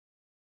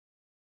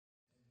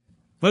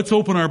Let's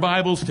open our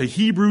Bibles to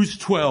Hebrews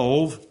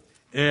 12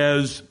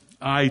 as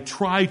I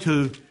try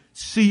to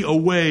see a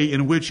way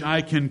in which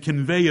I can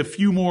convey a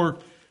few more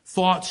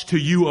thoughts to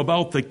you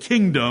about the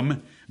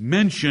kingdom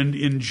mentioned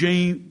in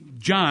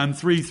John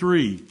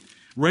 3:3.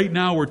 Right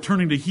now we're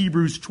turning to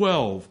Hebrews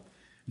 12.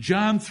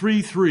 John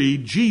 3:3,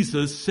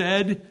 Jesus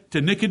said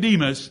to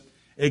Nicodemus,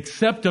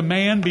 "Except a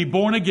man be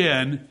born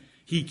again,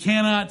 he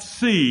cannot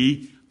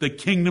see the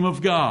kingdom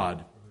of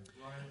God."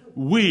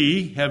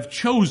 We have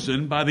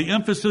chosen, by the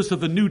emphasis of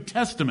the New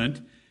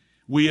Testament,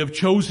 we have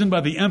chosen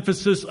by the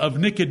emphasis of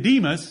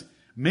Nicodemus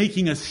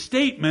making a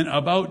statement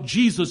about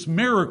Jesus'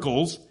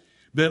 miracles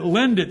that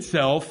lend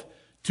itself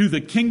to the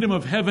kingdom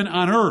of heaven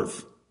on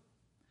earth,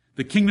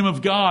 the kingdom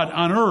of God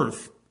on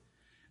earth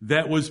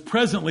that was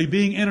presently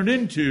being entered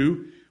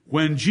into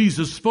when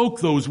Jesus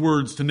spoke those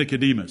words to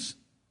Nicodemus.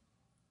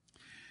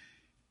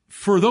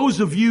 For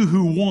those of you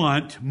who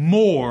want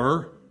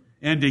more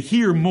and to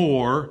hear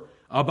more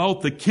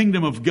about the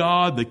kingdom of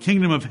God, the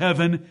kingdom of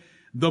heaven,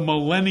 the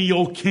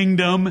millennial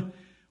kingdom,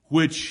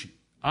 which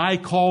I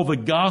call the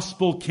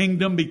gospel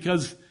kingdom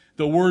because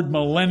the word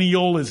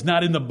millennial is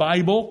not in the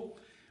Bible.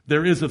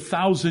 There is a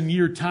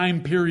 1,000-year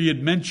time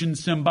period mentioned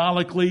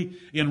symbolically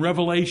in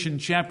Revelation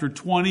chapter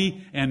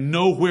 20 and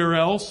nowhere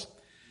else,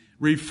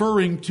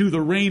 referring to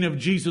the reign of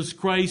Jesus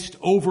Christ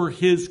over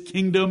his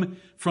kingdom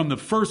from the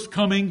first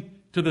coming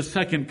to the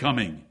second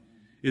coming,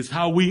 is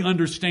how we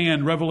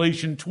understand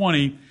Revelation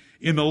 20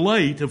 in the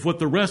light of what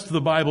the rest of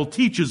the Bible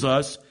teaches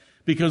us,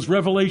 because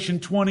Revelation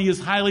 20 is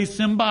highly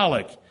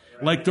symbolic,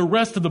 like the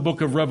rest of the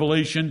book of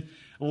Revelation,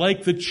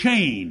 like the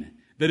chain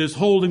that is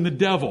holding the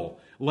devil,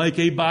 like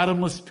a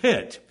bottomless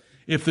pit.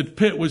 If the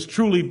pit was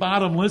truly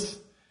bottomless,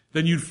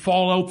 then you'd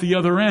fall out the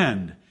other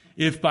end.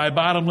 If by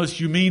bottomless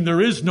you mean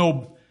there is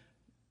no,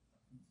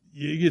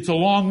 it's a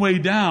long way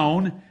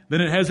down,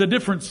 then it has a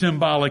different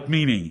symbolic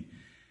meaning.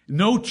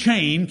 No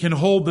chain can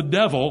hold the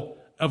devil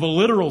of a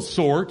literal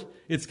sort.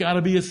 It's got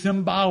to be a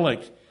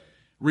symbolic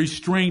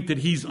restraint that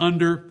he's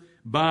under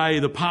by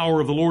the power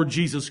of the Lord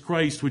Jesus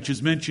Christ, which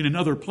is mentioned in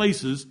other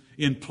places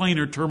in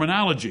plainer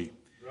terminology.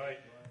 Right.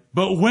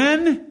 But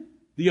when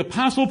the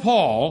Apostle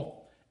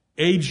Paul,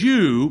 a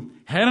Jew,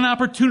 had an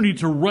opportunity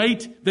to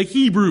write the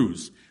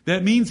Hebrews,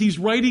 that means he's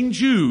writing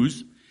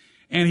Jews,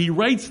 and he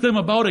writes them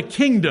about a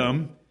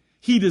kingdom,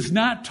 he does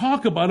not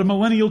talk about a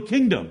millennial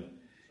kingdom.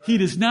 He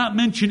does not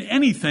mention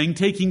anything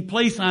taking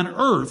place on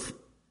earth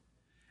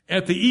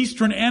at the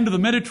eastern end of the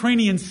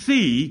Mediterranean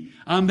Sea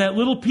on that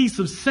little piece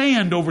of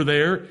sand over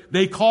there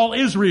they call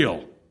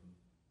Israel.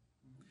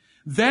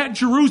 That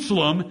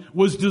Jerusalem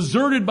was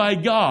deserted by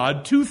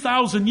God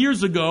 2,000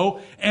 years ago,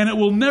 and it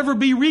will never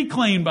be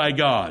reclaimed by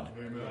God.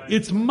 Amen.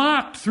 It's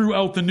mocked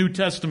throughout the New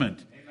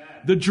Testament. Amen.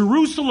 The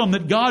Jerusalem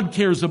that God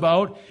cares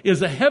about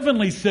is a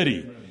heavenly city.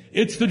 Amen.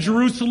 It's the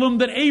Jerusalem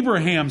that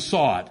Abraham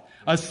sought.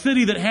 A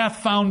city that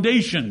hath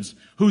foundations,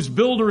 whose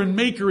builder and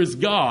maker is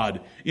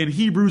God, in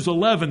Hebrews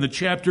 11, the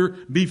chapter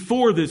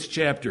before this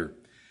chapter.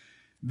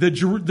 The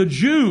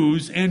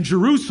Jews and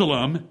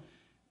Jerusalem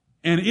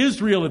and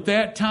Israel at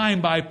that time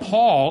by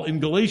Paul in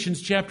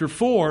Galatians chapter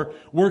 4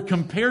 were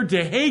compared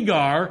to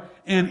Hagar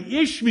and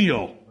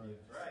Ishmael.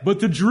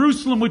 But the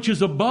Jerusalem which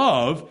is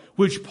above,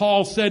 which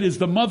Paul said is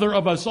the mother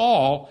of us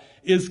all,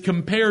 is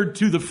compared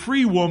to the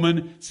free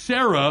woman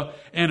Sarah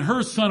and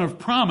her son of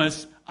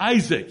promise,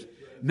 Isaac.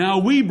 Now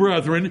we,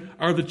 brethren,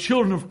 are the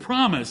children of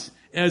promise,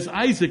 as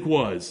Isaac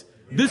was.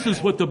 This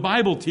is what the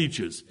Bible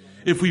teaches.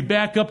 If we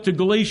back up to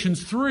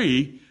Galatians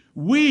 3,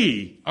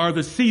 we are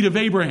the seed of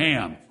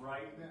Abraham.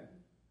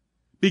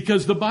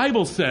 Because the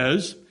Bible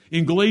says,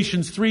 in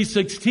Galatians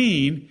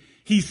 3:16,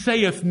 he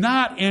saith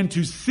not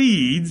unto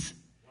seeds,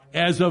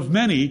 as of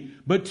many,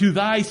 but to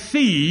thy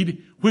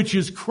seed, which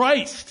is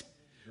Christ.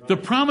 The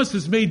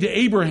promises made to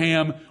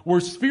Abraham were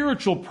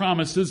spiritual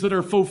promises that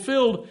are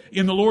fulfilled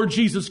in the Lord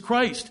Jesus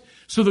Christ.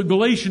 So that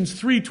Galatians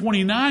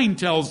 3:29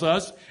 tells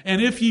us,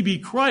 and if ye be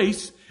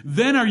Christ,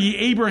 then are ye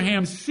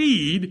Abraham's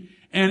seed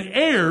and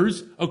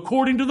heirs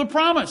according to the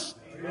promise.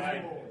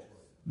 Right.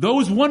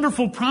 Those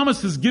wonderful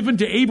promises given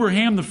to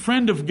Abraham, the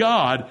friend of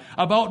God,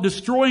 about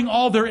destroying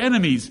all their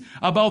enemies,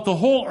 about the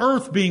whole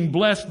earth being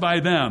blessed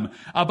by them,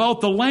 about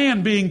the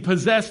land being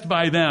possessed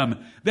by them.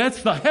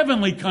 That's the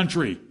heavenly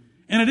country.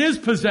 And it is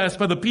possessed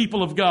by the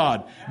people of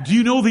God. Do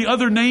you know the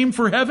other name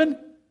for heaven?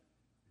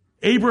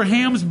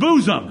 Abraham's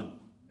bosom.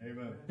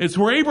 It's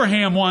where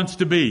Abraham wants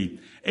to be.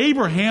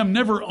 Abraham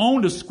never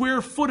owned a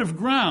square foot of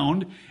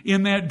ground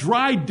in that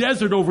dry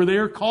desert over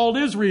there called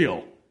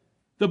Israel.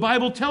 The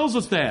Bible tells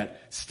us that.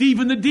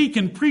 Stephen the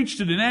deacon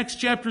preached it in Acts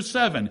chapter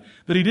 7,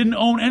 that he didn't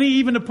own any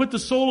even to put the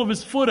sole of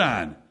his foot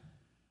on.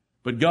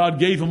 But God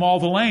gave him all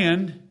the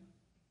land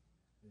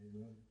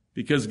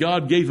because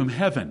God gave him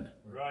heaven.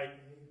 Right.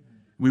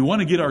 We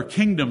want to get our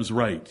kingdoms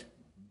right.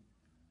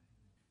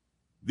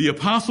 The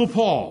Apostle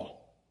Paul,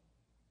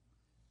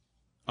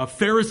 a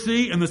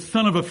Pharisee and the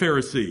son of a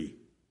Pharisee,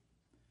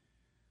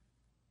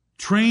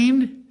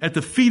 trained at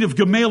the feet of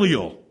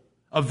Gamaliel,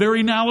 a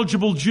very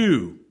knowledgeable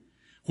Jew,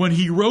 when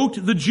he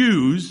wrote the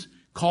Jews,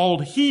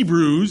 called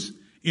Hebrews,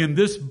 in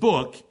this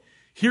book,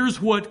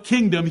 here's what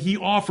kingdom he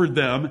offered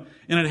them,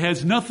 and it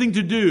has nothing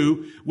to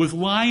do with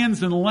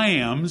lions and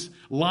lambs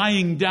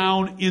lying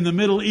down in the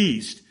Middle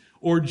East,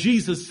 or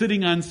Jesus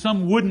sitting on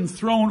some wooden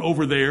throne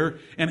over there,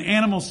 and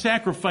animal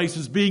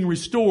sacrifices being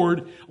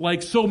restored,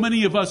 like so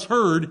many of us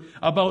heard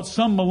about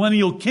some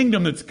millennial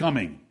kingdom that's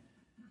coming.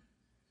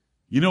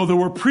 You know, there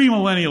were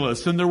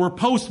premillennialists, and there were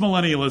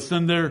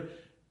postmillennialists,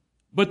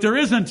 but there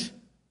isn't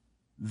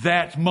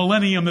that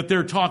millennium that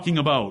they're talking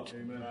about.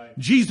 Amen.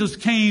 Jesus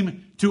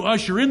came to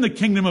usher in the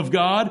kingdom of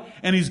God,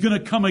 and he's going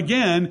to come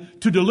again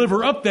to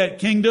deliver up that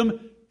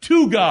kingdom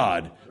to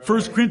God.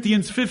 1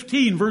 Corinthians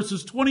 15,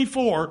 verses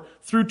 24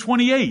 through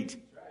 28.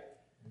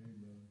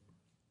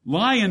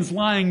 Lions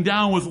lying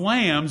down with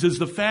lambs is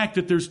the fact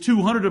that there's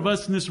 200 of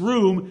us in this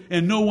room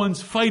and no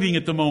one's fighting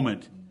at the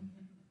moment.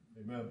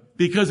 Amen.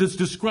 Because it's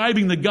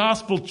describing the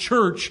gospel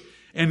church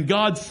and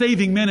God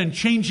saving men and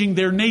changing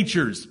their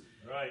natures.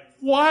 Right.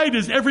 Why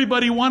does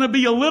everybody want to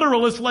be a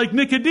literalist like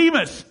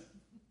Nicodemus?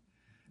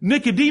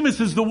 Nicodemus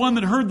is the one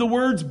that heard the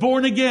words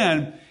born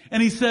again.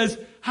 And he says,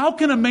 how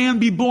can a man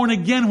be born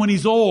again when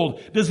he's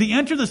old? Does he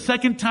enter the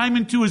second time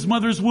into his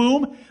mother's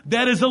womb?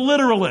 That is a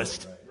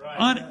literalist.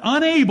 Right.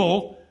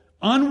 Unable,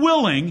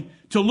 unwilling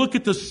to look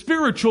at the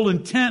spiritual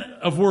intent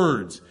of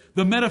words,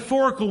 the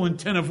metaphorical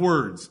intent of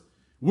words.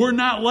 We're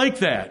not like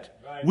that.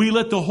 Right. We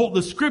let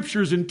the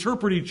scriptures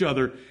interpret each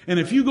other. And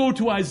if you go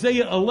to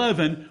Isaiah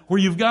 11, where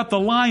you've got the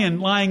lion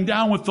lying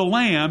down with the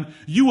lamb,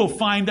 you will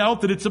find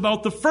out that it's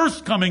about the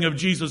first coming of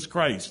Jesus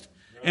Christ.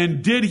 Right.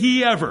 And did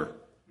he ever?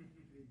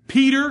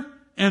 Peter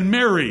and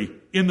Mary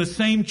in the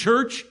same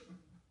church?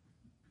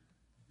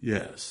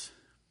 Yes.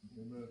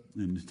 Amen.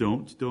 And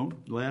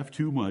don't laugh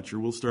too much, or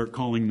we'll start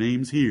calling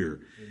names here.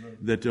 Amen.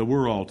 That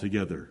we're all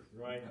together.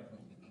 Right.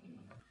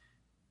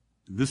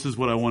 This is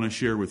what I want to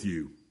share with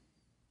you.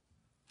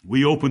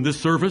 We opened this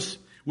service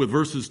with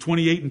verses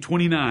 28 and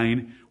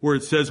 29, where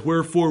it says,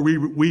 wherefore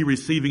we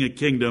receiving a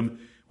kingdom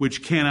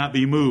which cannot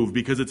be moved,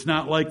 because it's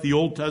not like the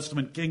Old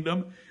Testament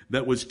kingdom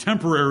that was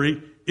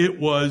temporary. It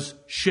was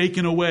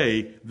shaken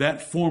away,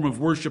 that form of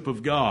worship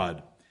of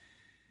God.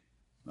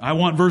 I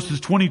want verses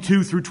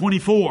 22 through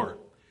 24.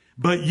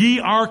 But ye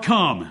are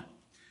come.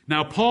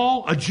 Now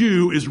Paul, a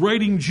Jew, is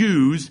writing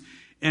Jews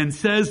and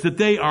says that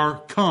they are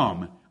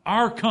come.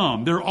 Are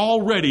come. They're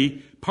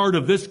already part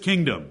of this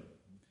kingdom.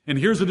 And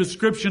here's a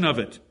description of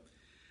it.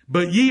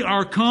 But ye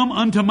are come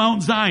unto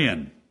Mount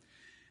Zion.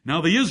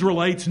 Now the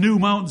Israelites knew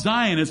Mount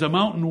Zion as a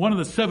mountain, one of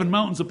the 7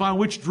 mountains upon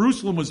which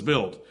Jerusalem was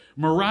built.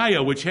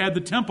 Moriah, which had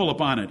the temple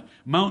upon it.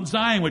 Mount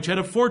Zion, which had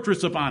a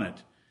fortress upon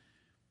it.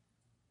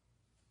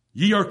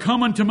 Ye are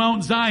come unto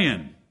Mount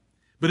Zion.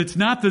 But it's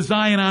not the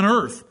Zion on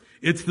earth.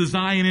 It's the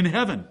Zion in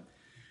heaven.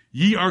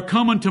 Ye are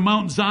come unto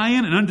Mount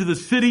Zion and unto the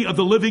city of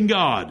the living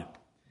God.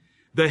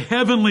 The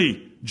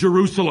heavenly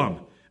Jerusalem.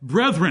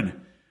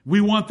 Brethren, we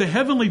want the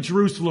heavenly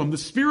Jerusalem, the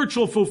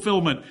spiritual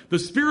fulfillment, the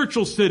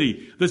spiritual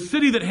city, the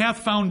city that hath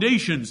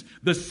foundations,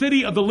 the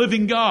city of the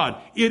living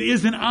God. It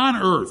isn't on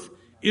earth.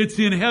 It's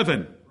in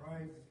heaven.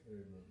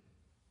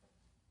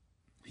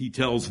 He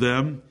tells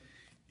them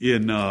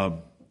in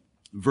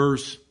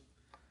verse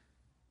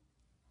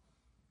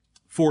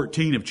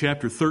 14 of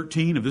chapter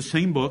 13 of this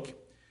same book,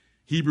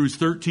 Hebrews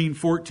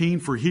 13:14,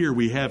 for here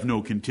we have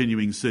no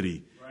continuing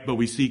city, but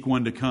we seek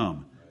one to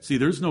come. See,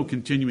 there's no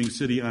continuing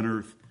city on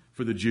earth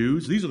for the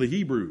Jews. These are the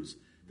Hebrews.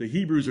 The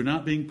Hebrews are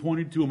not being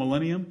pointed to a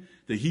millennium.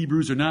 The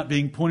Hebrews are not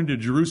being pointed to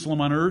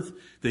Jerusalem on earth.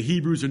 The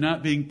Hebrews are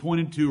not being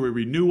pointed to a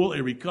renewal,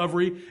 a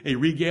recovery, a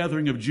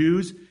regathering of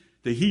Jews.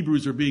 The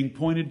Hebrews are being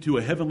pointed to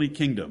a heavenly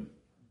kingdom.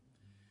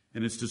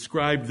 And it's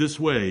described this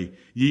way: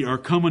 ye are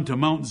come unto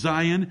Mount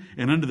Zion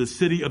and unto the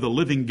city of the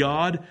living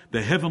God,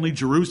 the heavenly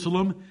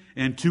Jerusalem,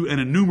 and to an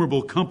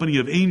innumerable company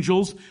of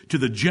angels, to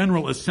the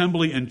general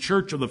assembly and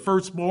church of the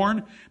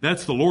firstborn.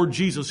 That's the Lord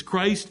Jesus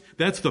Christ.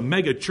 That's the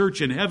mega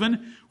church in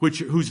heaven,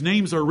 whose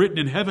names are written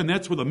in heaven.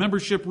 That's where the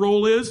membership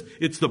roll is.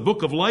 It's the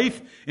book of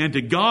life. And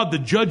to God, the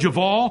judge of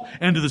all,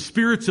 and to the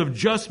spirits of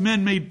just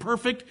men made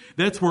perfect.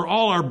 That's where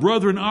all our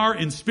brethren are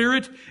in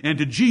spirit. And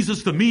to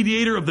Jesus, the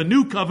mediator of the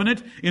new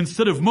covenant,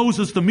 instead of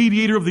Moses, the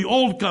mediator of the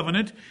old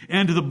covenant.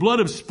 And to the blood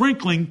of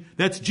sprinkling,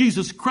 that's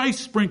Jesus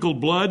Christ's sprinkled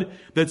blood,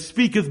 that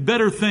speaketh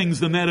better things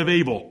than that of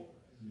Abel.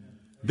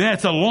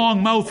 That's a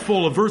long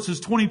mouthful of verses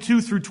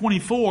 22 through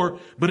 24,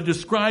 but it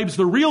describes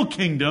the real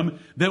kingdom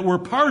that we're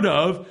part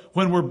of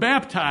when we're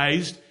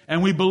baptized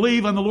and we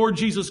believe on the Lord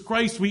Jesus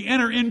Christ. We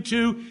enter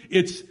into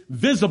its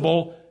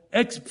visible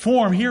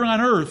form here on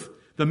earth,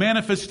 the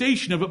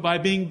manifestation of it by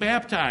being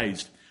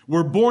baptized.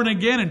 We're born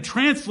again and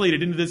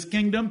translated into this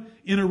kingdom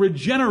in a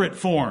regenerate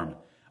form,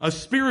 a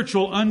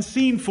spiritual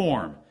unseen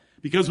form,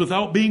 because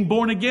without being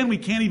born again, we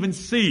can't even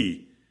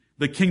see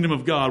the kingdom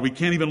of God. We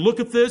can't even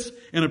look at this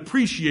and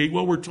appreciate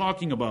what we're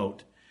talking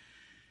about.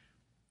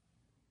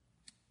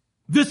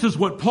 This is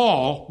what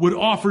Paul would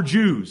offer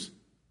Jews.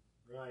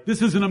 Right.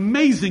 This is an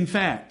amazing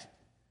fact.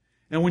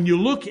 And when you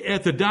look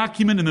at the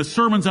document and the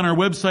sermons on our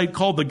website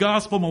called The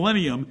Gospel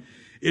Millennium,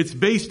 it's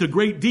based a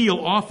great deal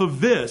off of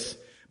this.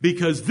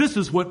 because this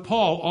is what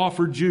Paul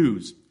offered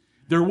Jews.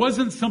 There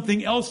wasn't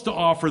something else to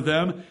offer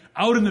them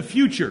out in the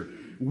future.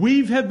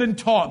 We have been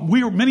taught,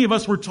 many of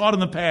us were taught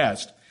in the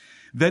past,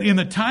 that in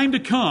the time to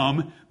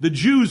come, the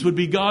Jews would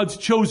be God's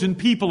chosen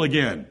people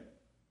again.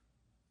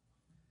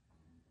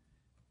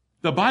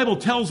 The Bible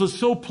tells us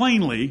so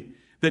plainly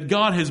that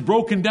God has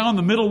broken down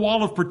the middle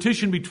wall of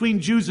partition between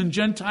Jews and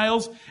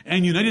Gentiles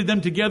and united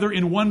them together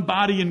in one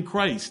body in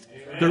Christ.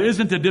 Amen. There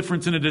isn't a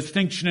difference and a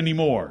distinction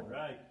anymore.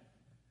 Right.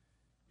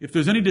 If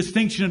there's any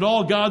distinction at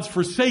all, God's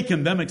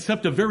forsaken them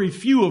except a very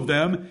few of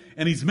them,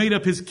 and He's made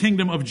up His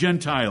kingdom of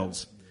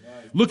Gentiles.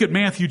 Right. Look at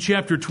Matthew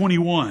chapter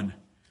 21.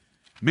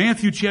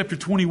 Matthew chapter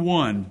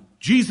 21.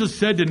 Jesus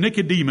said to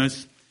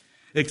Nicodemus,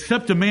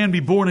 "Except a man be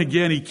born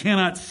again, he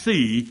cannot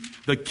see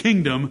the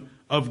kingdom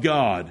of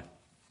God."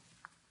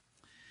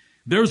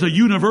 There's a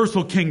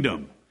universal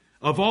kingdom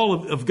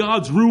of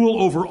God's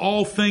rule over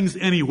all things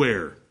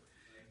anywhere.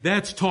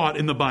 That's taught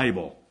in the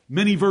Bible.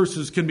 Many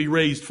verses can be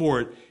raised for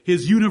it.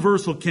 His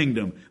universal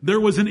kingdom. There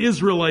was an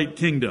Israelite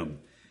kingdom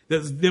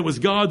that was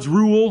God's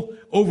rule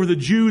over the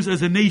Jews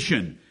as a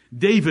nation.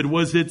 David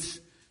was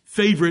its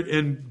favorite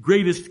and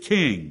greatest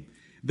king.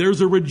 There's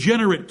a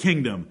regenerate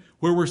kingdom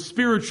where we're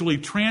spiritually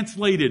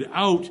translated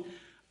out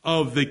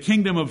of the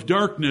kingdom of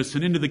darkness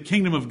and into the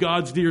kingdom of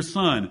God's dear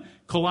Son.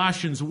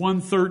 Colossians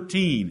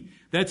 1:13.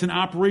 That's an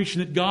operation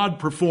that God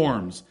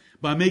performs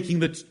by making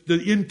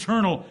the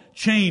internal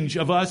change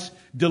of us,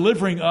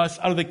 delivering us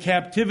out of the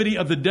captivity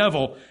of the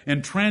devil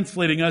and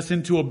translating us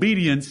into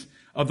obedience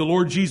of the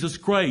Lord Jesus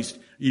Christ.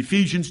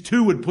 Ephesians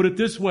 2 would put it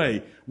this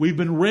way: we've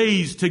been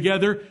raised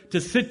together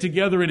to sit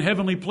together in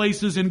heavenly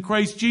places in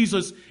Christ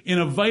Jesus in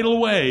a vital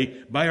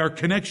way by our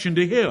connection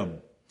to Him.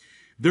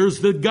 There's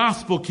the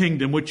gospel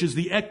kingdom, which is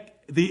the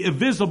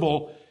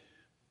visible,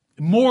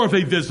 more of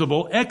a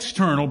visible,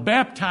 external,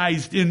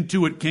 baptized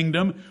into it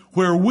kingdom,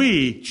 where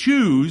we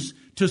choose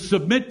to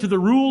submit to the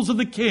rules of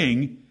the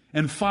king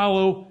and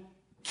follow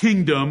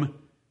kingdom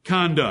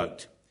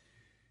conduct.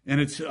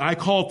 And I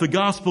call it the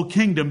gospel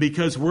kingdom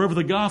because wherever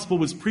the gospel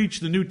was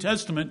preached in the New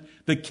Testament,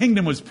 the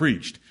kingdom was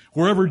preached.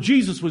 Wherever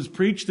Jesus was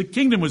preached, the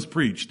kingdom was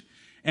preached.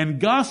 And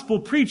gospel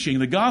preaching,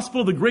 the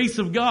gospel of the grace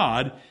of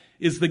God,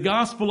 is the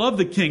gospel of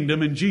the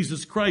kingdom and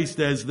Jesus Christ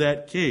as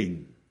that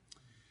king.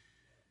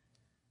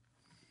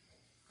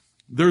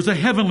 There's a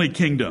heavenly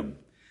kingdom.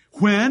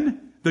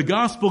 When the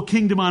gospel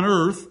kingdom on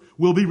earth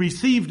will be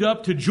received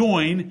up to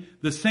join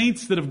the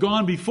saints that have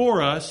gone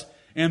before us,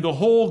 and the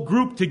whole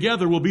group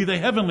together will be the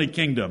heavenly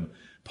kingdom.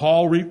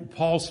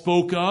 Paul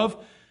spoke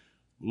of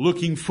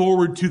looking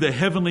forward to the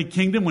heavenly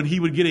kingdom when he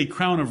would get a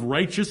crown of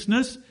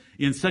righteousness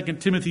in 2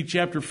 Timothy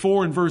chapter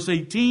 4 and verse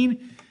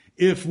 18.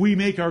 If we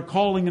make our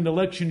calling and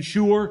election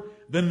sure,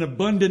 then an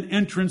abundant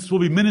entrance will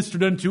be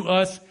ministered unto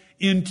us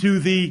into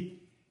the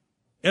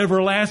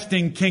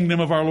everlasting kingdom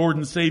of our Lord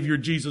and Savior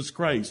Jesus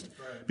Christ.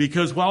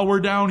 Because while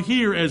we're down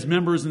here as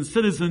members and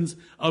citizens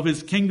of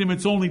His kingdom,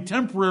 it's only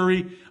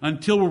temporary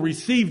until we're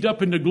received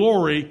up into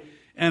glory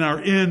and are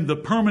in the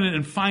permanent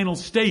and final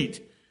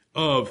state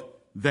of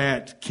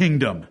that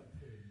kingdom.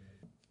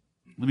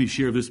 Let me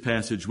share this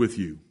passage with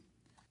you.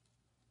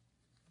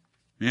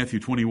 Matthew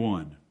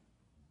 21,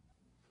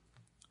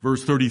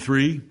 verse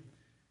 33.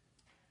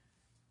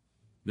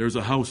 There's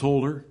a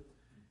householder.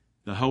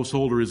 The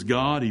householder is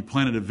God. He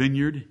planted a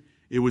vineyard.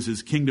 It was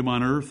His kingdom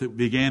on earth. It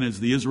began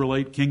as the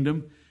Israelite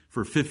kingdom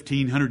for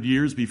 1,500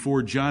 years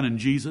before John and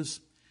Jesus.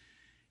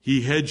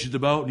 He hedged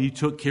about and He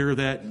took care of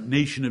that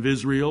nation of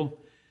Israel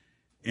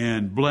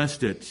and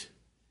blessed it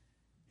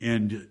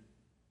and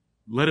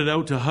let it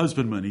out to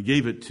husbandmen. He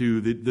gave it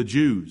to the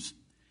Jews.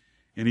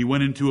 And He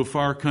went into a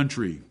far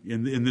country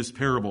in this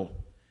parable.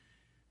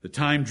 The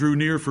time drew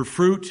near for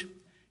fruit.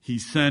 He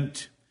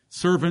sent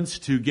servants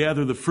to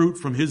gather the fruit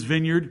from His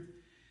vineyard.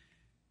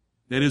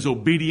 That is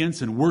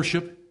obedience and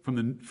worship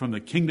from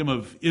the kingdom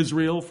of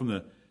Israel, from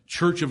the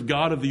church of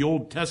God of the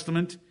Old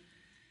Testament.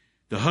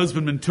 The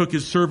husbandman took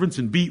his servants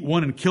and beat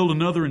one and killed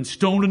another and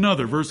stoned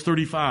another. Verse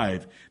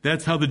 35.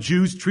 That's how the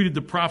Jews treated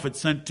the prophet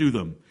sent to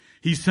them.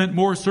 He sent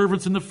more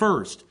servants than the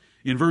first.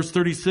 In verse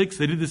 36,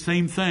 they did the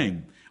same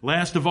thing.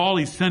 Last of all,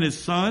 He sent His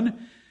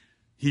son.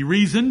 He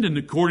reasoned, and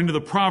according to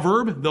the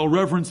proverb, they'll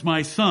reverence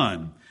my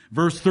son.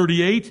 Verse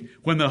 38,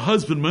 when the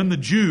husbandmen, the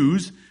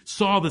Jews,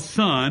 saw the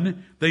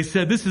son, they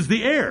said, this is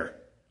the heir.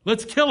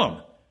 Let's kill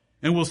him,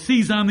 and we'll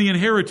seize on the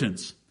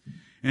inheritance.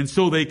 And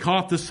so they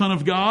caught the Son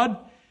of God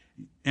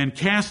and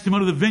cast Him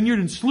out of the vineyard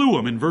and slew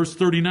Him in verse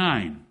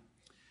 39.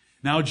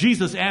 Now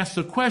Jesus asks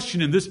a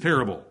question in this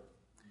parable.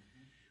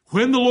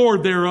 When the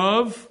Lord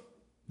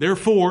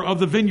therefore of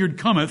the vineyard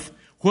cometh,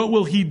 what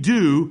will He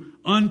do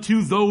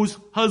unto those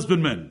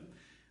husbandmen?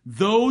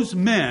 Those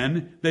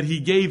men that He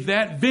gave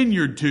that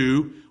vineyard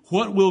to,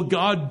 what will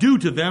God do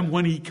to them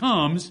when He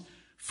comes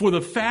for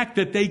the fact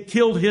that they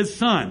killed His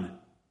son?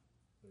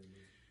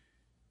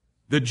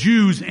 The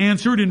Jews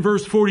answered in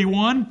verse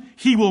 41,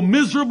 He will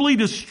miserably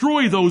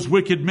destroy those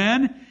wicked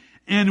men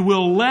and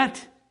will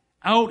let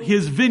out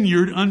His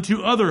vineyard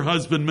unto other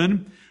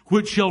husbandmen,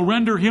 which shall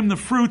render Him the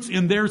fruits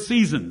in their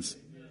seasons.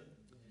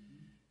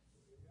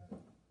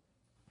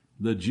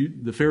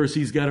 The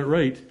Pharisees got it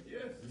right.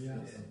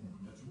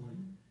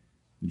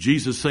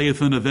 Jesus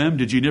saith unto them,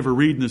 did ye never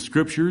read in the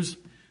Scriptures,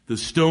 the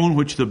stone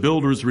which the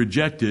builders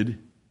rejected,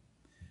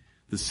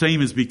 the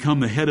same has become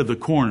the head of the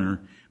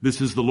corner.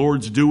 This is the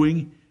Lord's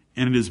doing,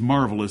 and it is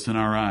marvelous in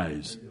our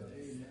eyes.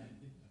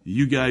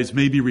 You guys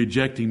may be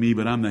rejecting me,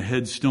 but I'm the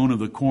headstone of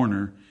the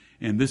corner,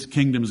 and this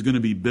kingdom is going to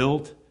be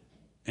built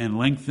and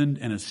lengthened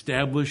and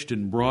established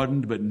and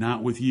broadened, but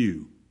not with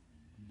you.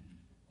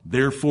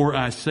 Therefore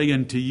I say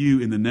unto you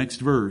in the next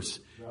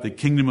verse, the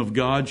kingdom of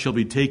God shall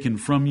be taken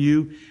from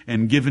you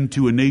and given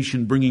to a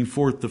nation bringing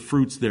forth the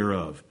fruits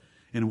thereof.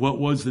 And what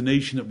was the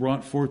nation that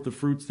brought forth the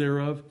fruits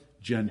thereof?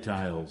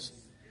 Gentiles.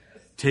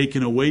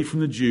 Taken away from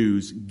the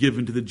Jews,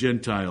 given to the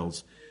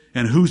Gentiles.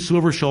 And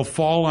whosoever shall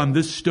fall on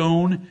this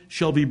stone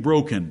shall be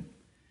broken.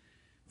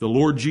 The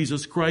Lord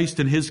Jesus Christ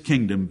and his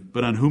kingdom,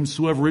 but on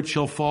whomsoever it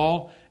shall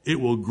fall, it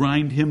will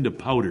grind him to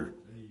powder.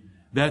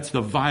 That's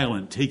the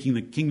violent taking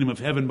the kingdom of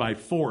heaven by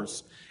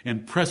force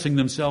and pressing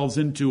themselves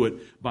into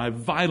it by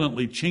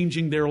violently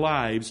changing their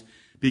lives,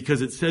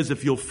 because it says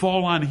if you'll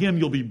fall on him,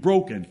 you'll be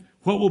broken.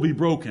 What will be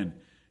broken?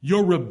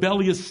 Your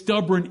rebellious,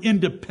 stubborn,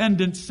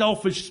 independent,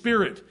 selfish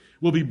spirit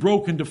will be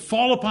broken to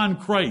fall upon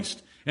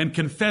Christ and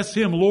confess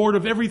him Lord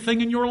of everything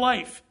in your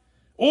life.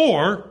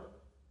 Or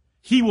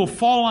he will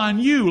fall on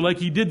you like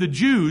he did the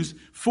Jews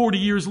 40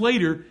 years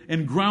later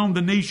and ground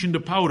the nation to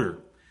powder.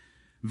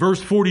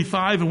 Verse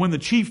 45, and when the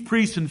chief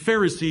priests and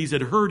Pharisees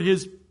had heard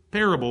his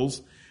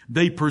parables,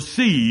 they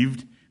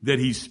perceived that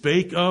he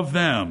spake of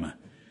them.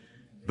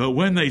 But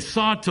when they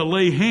sought to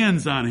lay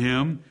hands on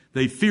him,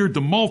 they feared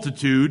the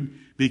multitude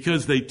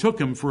because they took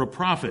him for a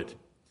prophet.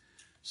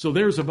 So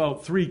there's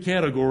about three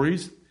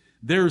categories.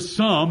 There's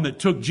some that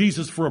took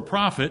Jesus for a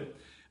prophet.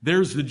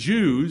 There's the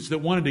Jews that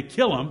wanted to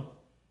kill him.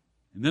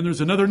 And then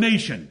there's another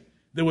nation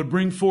that would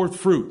bring forth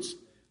fruits.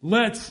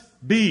 Let's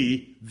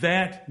be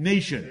that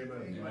nation.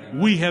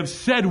 We have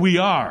said we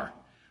are.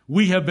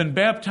 We have been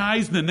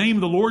baptized in the name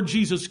of the Lord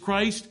Jesus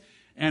Christ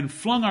and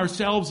flung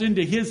ourselves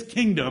into his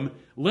kingdom.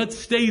 Let's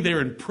stay there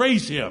and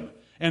praise him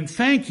and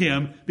thank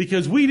him,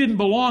 because we didn't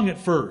belong at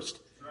first.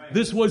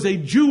 This was a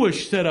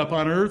Jewish setup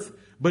on earth,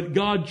 but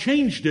God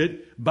changed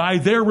it by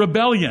their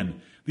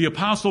rebellion. The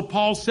Apostle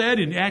Paul said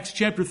in Acts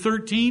chapter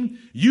 13,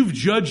 you've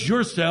judged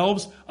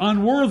yourselves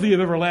unworthy of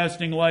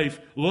everlasting life.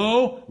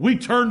 Lo, we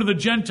turn to the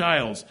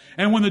Gentiles.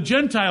 And when the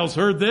Gentiles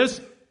heard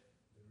this,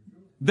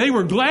 they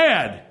were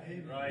glad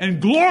and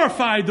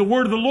glorified the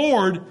word of the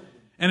Lord,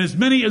 and as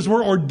many as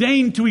were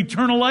ordained to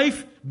eternal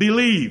life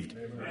believed.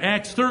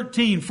 Acts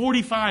 13,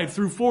 45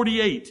 through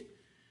 48.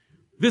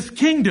 This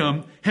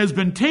kingdom has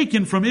been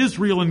taken from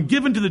Israel and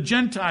given to the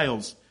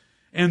Gentiles,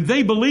 and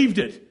they believed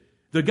it.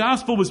 The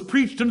gospel was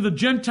preached unto the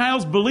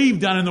Gentiles, believed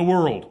down in the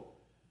world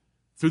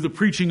through the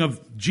preaching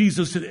of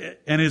Jesus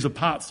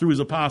and through his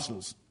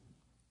apostles.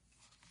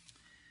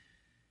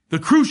 The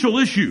crucial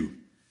issue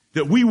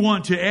that we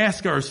want to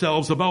ask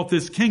ourselves about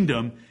this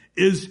kingdom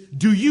is,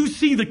 do you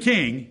see the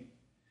king?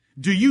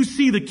 Do you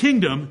see the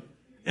kingdom?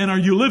 And are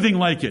you living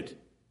like it?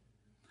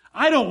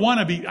 I don't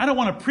want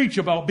to preach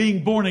about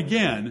being born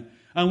again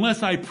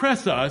unless I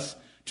press us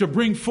to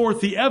bring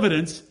forth the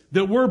evidence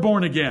that we're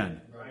born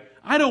again. Right.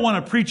 I don't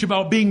want to preach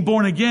about being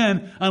born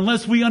again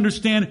unless we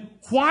understand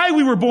why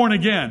we were born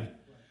again.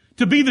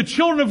 To be the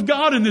children of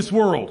God in this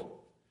world.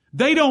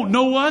 They don't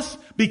know us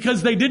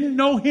because they didn't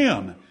know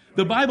him.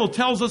 The Bible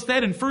tells us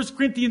that in 1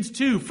 Corinthians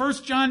 2, 1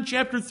 John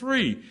chapter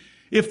 3.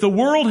 If the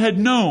world had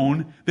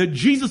known that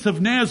Jesus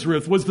of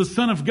Nazareth was the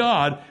Son of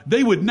God,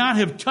 they would not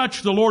have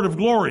touched the Lord of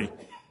glory.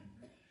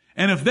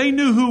 And if they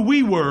knew who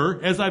we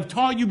were, as I've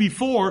taught you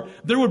before,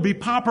 there would be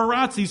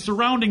paparazzi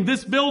surrounding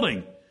this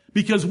building,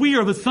 because we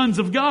are the sons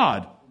of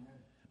God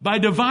by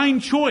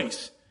divine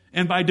choice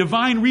and by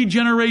divine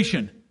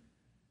regeneration.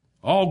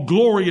 All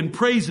glory and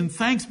praise and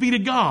thanks be to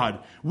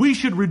God. We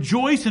should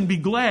rejoice and be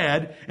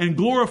glad and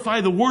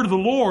glorify the word of the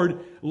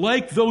Lord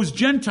like those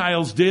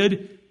Gentiles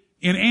did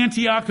in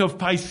Antioch of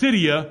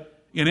Pisidia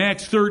in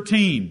Acts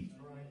 13.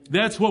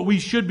 That's what we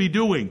should be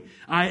doing.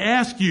 I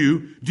ask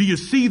you, do you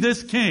see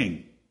this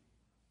king?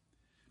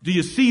 Do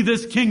you see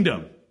this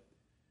kingdom?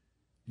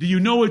 Do you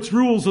know its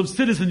rules of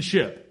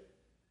citizenship?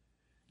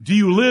 Do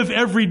you live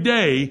every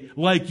day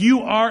like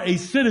you are a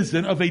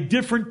citizen of a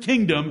different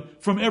kingdom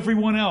from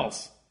everyone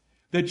else?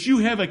 That you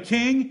have a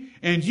king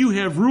and you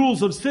have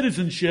rules of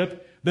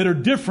citizenship that are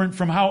different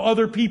from how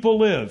other people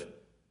live.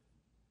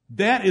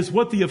 That is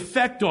what the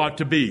effect ought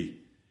to be.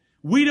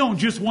 We don't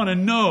just want to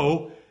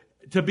know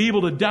to be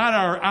able to dot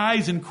our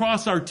I's and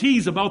cross our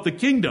T's about the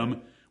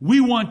kingdom.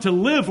 We want to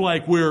live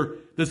like we're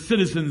the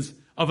citizens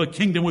of a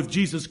kingdom with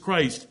Jesus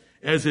Christ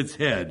as its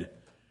head.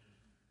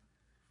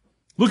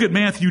 Look at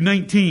Matthew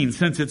 19,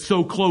 since it's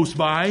so close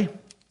by.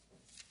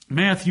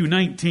 Matthew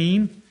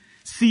 19.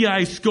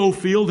 C.I.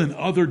 Scofield and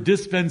other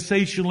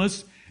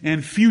dispensationalists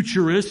and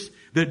futurists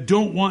that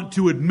don't want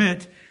to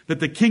admit that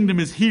the kingdom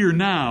is here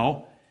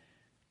now,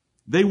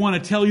 they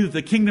want to tell you that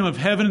the kingdom of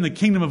heaven and the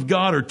kingdom of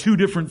God are two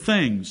different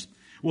things.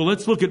 Well,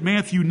 let's look at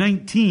Matthew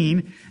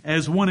 19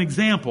 as one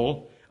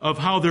example of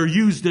how they're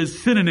used as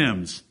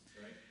synonyms.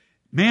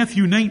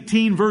 Matthew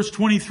 19, verse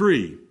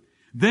 23.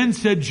 Then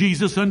said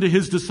Jesus unto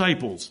his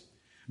disciples,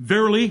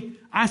 Verily,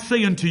 I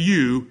say unto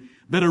you,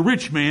 that a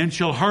rich man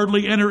shall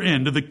hardly enter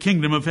into the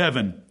kingdom of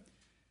heaven.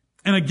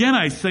 And again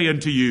I say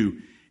unto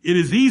you, it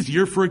is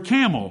easier for a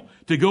camel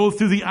to go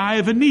through the eye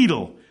of a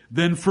needle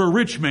than for a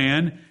rich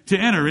man to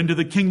enter into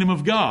the kingdom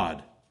of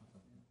God.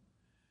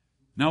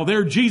 Now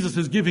there Jesus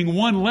is giving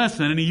one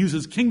lesson, and he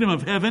uses kingdom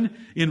of heaven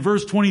in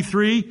verse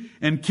 23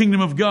 and kingdom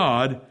of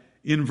God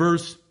in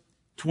verse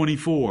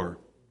 24.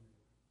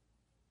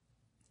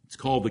 It's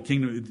called the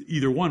kingdom.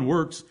 Either one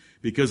works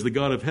because the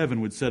God of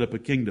heaven would set up a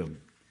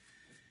kingdom.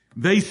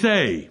 They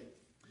say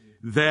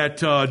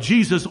that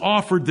Jesus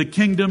offered the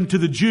kingdom to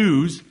the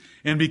Jews,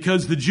 and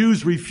because the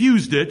Jews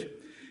refused it,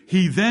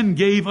 he then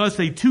gave us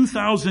a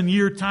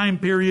 2,000-year time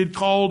period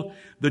called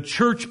the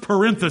church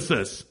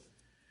parenthesis,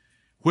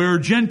 where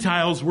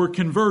Gentiles were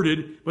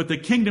converted, but the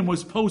kingdom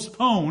was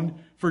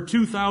postponed for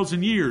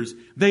 2,000 years.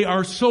 They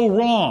are so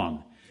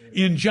wrong.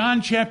 In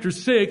John chapter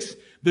 6,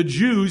 the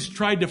Jews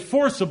tried to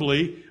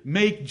forcibly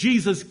make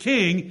Jesus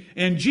king,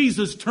 and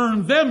Jesus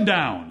turned them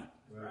down.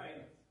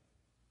 Right.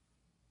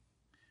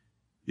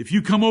 If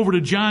you come over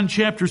to John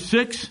chapter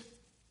 6,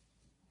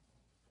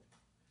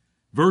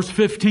 verse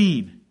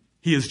 15,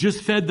 he has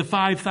just fed the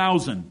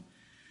 5,000.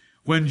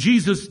 When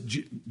Jesus,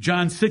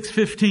 John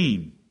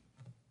 6:15,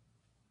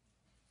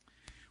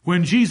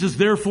 when Jesus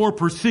therefore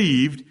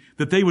perceived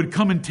that they would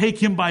come and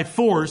take him by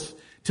force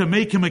to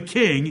make him a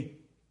king,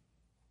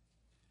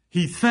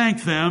 he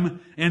thanked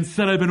them and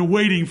said, I've been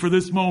waiting for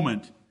this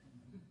moment.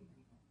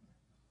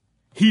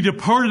 He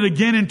departed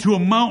again into a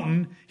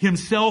mountain,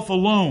 himself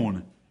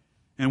alone.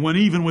 And when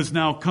even was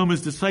now come,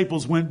 his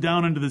disciples went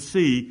down into the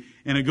sea.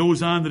 And it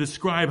goes on to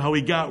describe how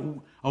he got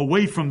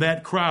away from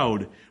that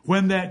crowd.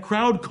 When that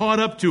crowd caught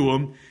up to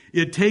him,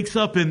 it takes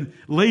up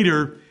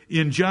later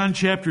in John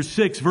chapter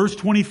 6, verse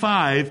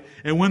 25,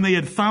 and when they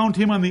had found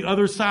him on the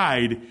other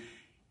side,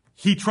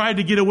 he tried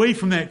to get away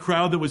from that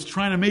crowd that was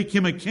trying to make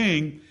him a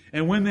king.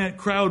 And when that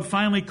crowd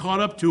finally caught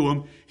up to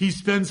him, he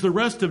spends the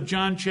rest of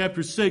John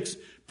chapter 6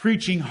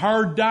 preaching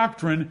hard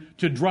doctrine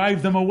to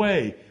drive them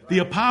away. The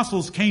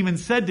apostles came and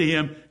said to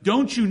him,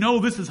 don't you know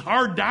this is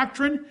hard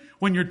doctrine?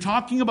 When you're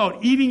talking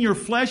about eating your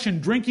flesh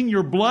and drinking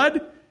your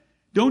blood,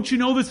 don't you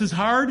know this is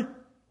hard?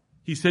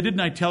 He said, didn't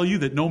I tell you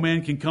that no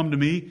man can come to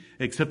me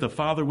except the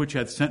Father which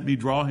hath sent me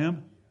draw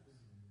him?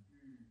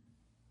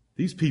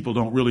 These people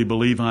don't really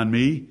believe on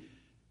me.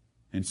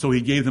 And so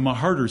he gave them a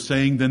harder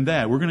saying than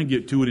that. We're going to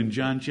get to it in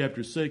John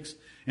chapter 6.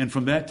 And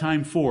from that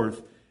time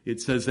forth, it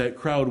says that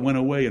crowd went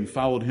away and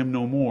followed him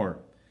no more.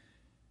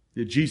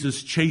 Did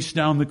Jesus chase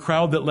down the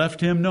crowd that left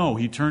him? No.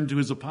 He turned to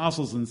his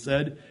apostles and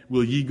said,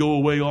 will ye go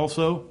away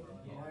also?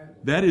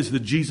 That is the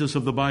Jesus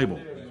of the Bible.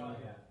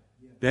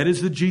 That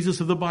is the Jesus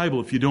of the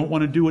Bible. If you don't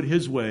want to do it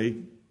his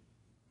way,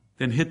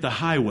 then hit the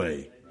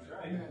highway.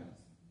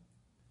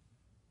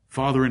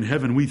 Father in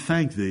heaven, we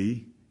thank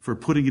thee for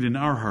putting it in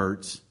our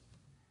hearts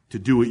to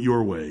do it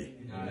your way.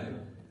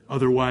 Amen.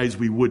 Otherwise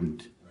we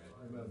wouldn't.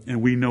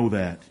 And we know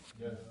that.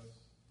 Yes.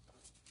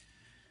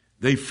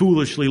 They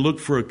foolishly looked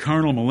for a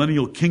carnal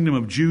millennial kingdom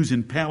of Jews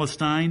in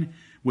Palestine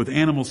with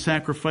animal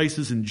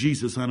sacrifices and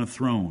Jesus on a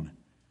throne.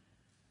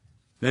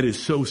 That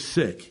is so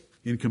sick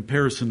in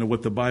comparison to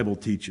what the Bible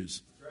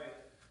teaches. Right.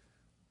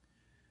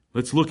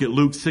 Let's look at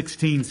Luke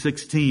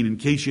 16:16 in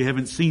case you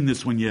haven't seen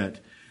this one yet.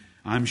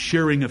 I'm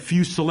sharing a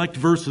few select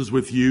verses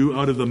with you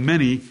out of the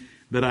many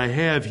that I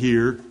have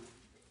here,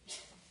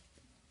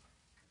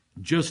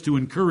 just to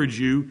encourage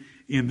you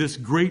in this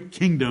great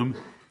kingdom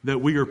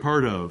that we are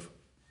part of.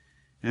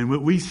 And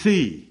what we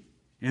see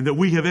and that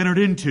we have entered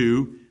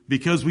into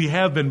because we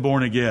have been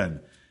born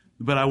again.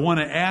 But I want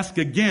to ask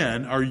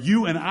again, are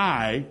you and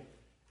I,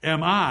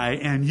 am I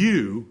and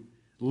you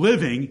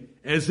living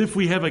as if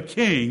we have a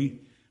king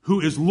who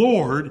is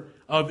Lord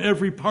of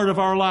every part of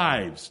our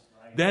lives?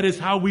 That is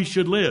how we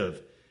should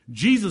live.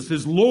 Jesus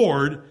is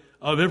Lord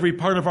of every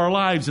part of our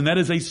lives. And that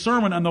is a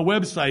sermon on the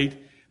website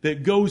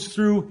that goes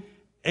through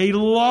a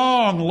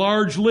long,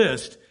 large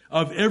list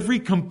of every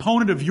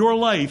component of your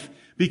life,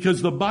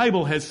 because the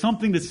Bible has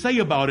something to say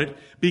about it,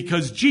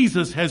 because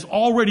Jesus has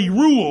already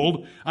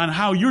ruled on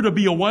how you're to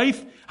be a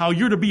wife, how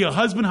you're to be a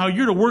husband, how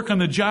you're to work on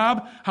the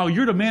job, how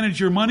you're to manage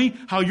your money,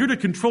 how you're to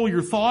control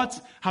your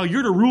thoughts, how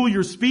you're to rule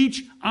your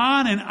speech.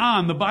 On and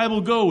on the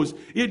Bible goes.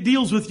 It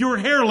deals with your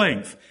hair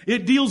length.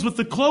 It deals with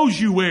the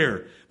clothes you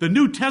wear. The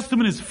New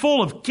Testament is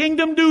full of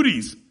kingdom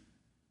duties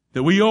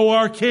that we owe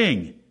our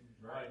King.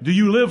 Do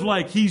you live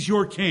like he's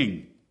your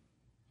king?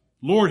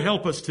 Lord,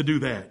 help us to do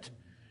that.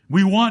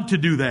 We want to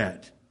do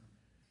that.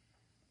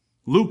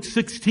 Luke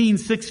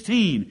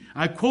 16:16.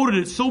 I quoted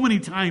it so many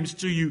times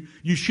to you,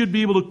 you should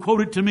be able to quote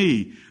it to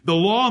me. The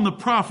law and the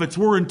prophets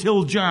were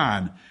until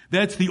John.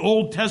 That's the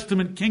Old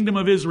Testament kingdom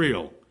of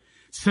Israel.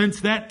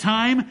 Since that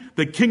time,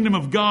 the kingdom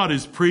of God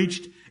is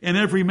preached, and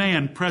every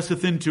man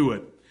presseth into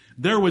it.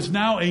 There was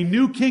now a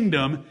new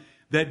kingdom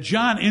that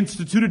John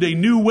instituted, a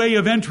new way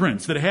of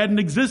entrance that hadn't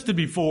existed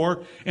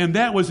before, and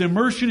that was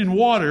immersion in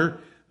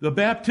water, the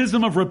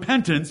baptism of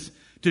repentance,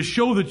 to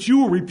show that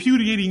you are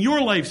repudiating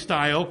your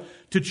lifestyle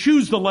to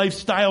choose the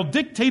lifestyle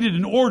dictated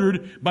and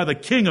ordered by the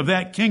King of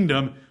that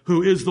kingdom,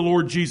 who is the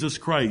Lord Jesus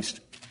Christ.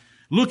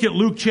 Look at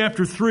Luke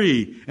chapter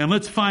 3, and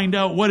let's find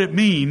out what it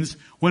means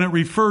when it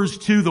refers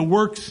to the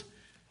works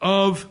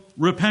of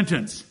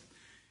repentance.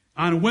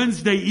 On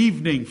Wednesday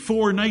evening,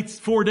 4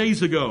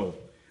 days ago,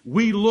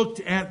 we looked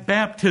at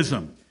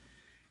baptism.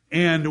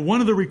 And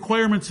one of the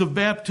requirements of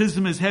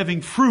baptism is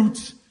having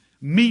fruits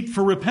meet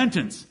for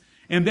repentance.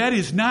 And that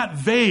is not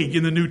vague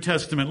in the New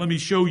Testament. Let me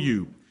show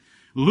you.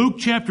 Luke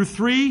chapter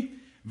 3,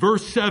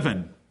 verse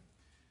 7.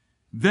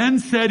 Then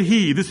said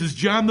he, this is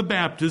John the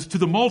Baptist, to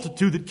the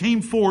multitude that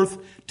came forth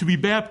to be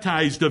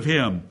baptized of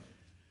him,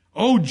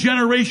 O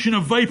generation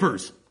of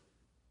vipers,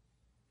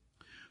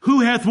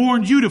 who hath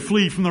warned you to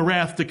flee from the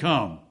wrath to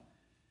come?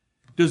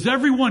 Does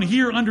everyone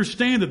here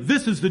understand that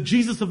this is the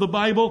Jesus of the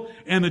Bible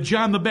and the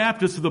John the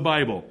Baptist of the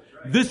Bible?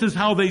 This is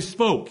how they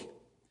spoke.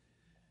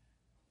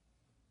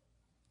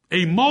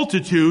 A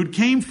multitude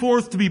came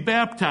forth to be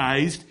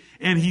baptized,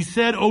 and he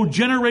said, O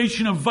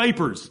generation of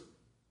vipers,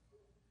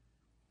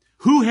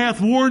 who hath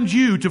warned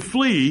you to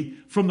flee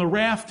from the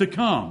wrath to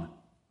come?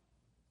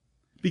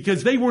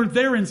 Because they weren't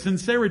there in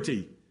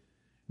sincerity.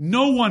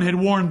 No one had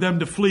warned them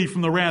to flee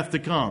from the wrath to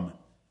come.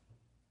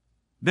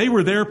 They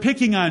were there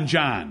picking on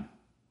John.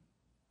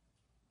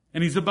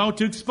 And he's about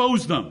to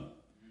expose them.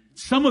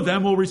 Some of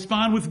them will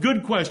respond with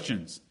good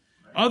questions.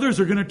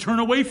 Others are going to turn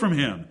away from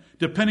him,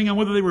 depending on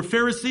whether they were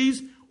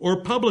Pharisees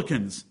or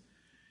publicans.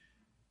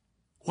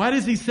 Why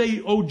does he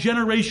say, O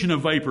generation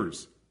of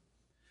vipers?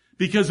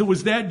 Because it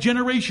was that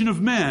generation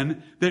of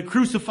men that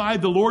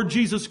crucified the Lord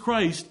Jesus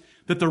Christ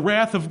that the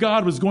wrath of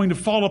God was going to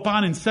fall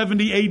upon in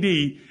 70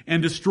 AD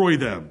and destroy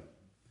them.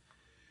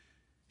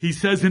 He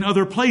says in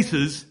other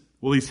places,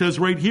 well, he says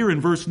right here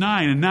in verse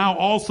 9, and now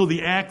also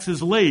the axe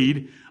is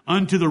laid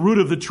unto the root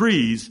of the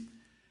trees.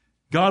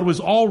 God was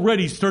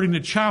already starting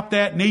to chop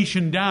that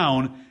nation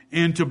down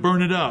and to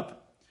burn it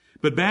up.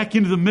 But back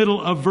into the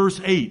middle of verse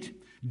 8,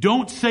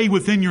 don't say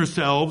within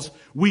yourselves,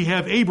 we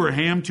have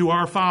Abraham to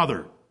our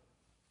father.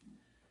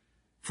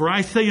 For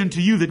I say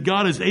unto you that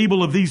God is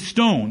able of these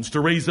stones to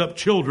raise up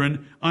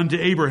children unto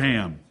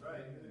Abraham.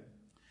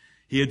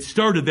 He had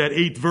started that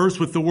 8th verse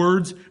with the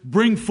words,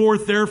 bring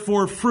forth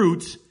therefore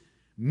fruits,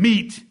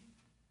 meet,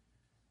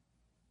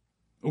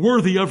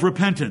 worthy of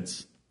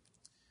repentance.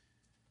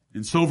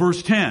 And so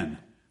verse 10,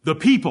 the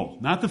people,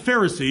 not the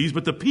Pharisees,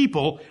 but the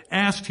people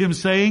asked him,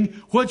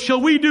 saying, what shall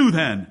we do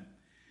then?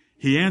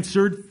 He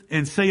answered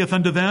and saith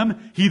unto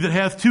them, he that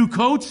hath 2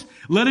 coats,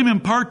 let him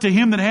impart to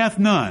him that hath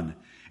none.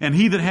 And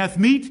he that hath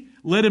meat,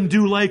 let him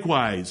do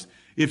likewise.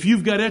 If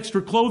you've got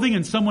extra clothing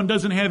and someone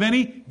doesn't have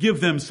any, give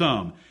them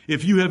some.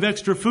 If you have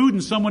extra food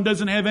and someone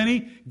doesn't have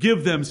any,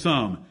 give them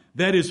some.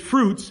 That is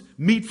fruits,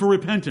 meet for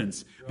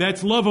repentance.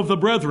 That's love of the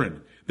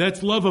brethren.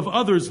 That's love of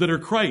others that are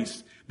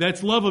Christ.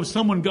 That's love of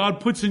someone God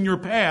puts in your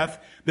path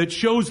that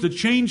shows the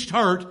changed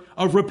heart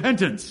of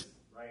repentance.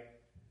 Right.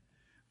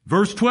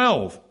 Verse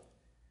 12.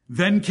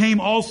 Then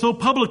came also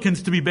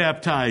publicans to be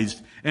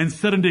baptized, and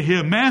said unto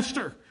him,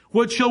 Master,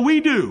 what shall we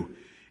do?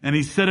 And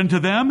he said unto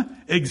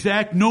them,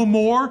 exact no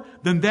more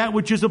than that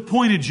which is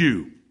appointed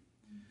you.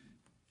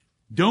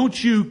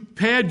 Don't you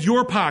pad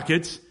your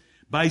pockets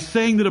by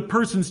saying that a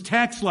person's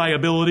tax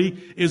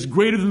liability is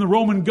greater than the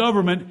Roman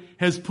government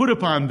has put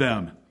upon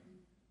them.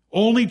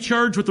 Only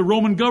charge what the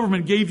Roman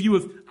government gave you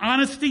with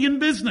honesty in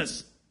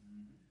business.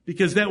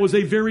 Because that was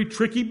a very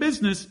tricky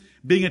business,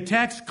 being a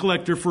tax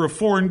collector for a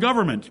foreign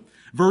government.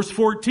 Verse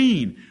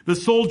 14, the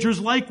soldiers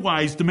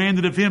likewise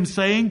demanded of him,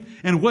 saying,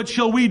 and what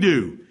shall we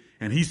do?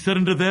 And he said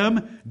unto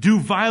them, do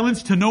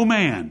violence to no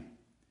man.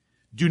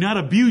 Do not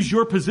abuse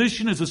your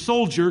position as a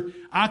soldier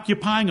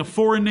occupying a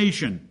foreign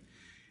nation.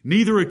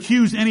 Neither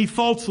accuse any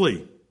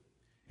falsely.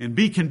 And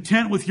be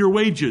content with your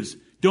wages.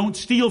 Don't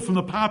steal from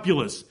the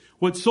populace.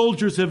 What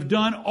soldiers have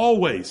done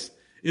always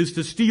is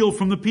to steal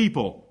from the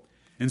people.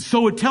 And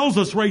so it tells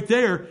us right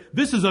there,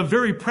 this is a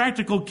very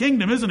practical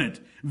kingdom, isn't it?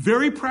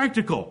 Very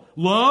practical.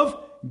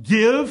 Love,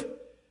 give,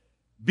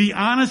 be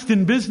honest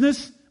in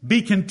business,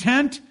 be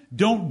content,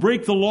 don't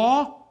break the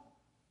law.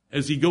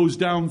 As he goes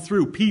down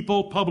through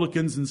people,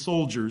 publicans, and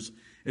soldiers,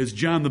 as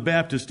John the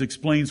Baptist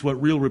explains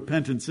what real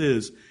repentance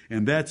is,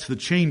 and that's the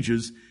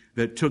changes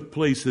that took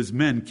place as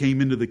men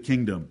came into the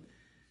kingdom.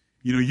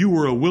 You know, you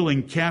were a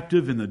willing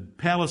captive in the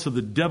palace of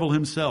the devil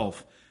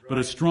himself, but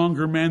a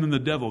stronger man than the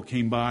devil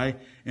came by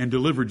and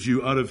delivered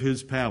you out of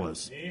his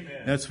palace.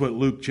 Amen. That's what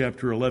Luke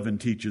chapter 11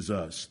 teaches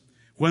us.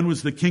 When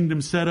was the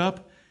kingdom set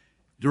up?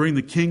 During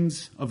the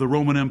kings of the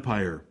Roman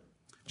Empire,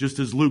 just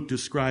as Luke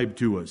described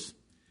to us.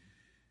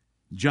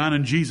 John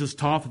and Jesus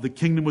taught that the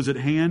kingdom was at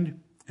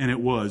hand, and it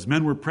was.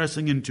 Men were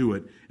pressing into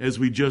it, as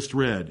we just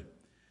read.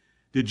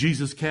 Did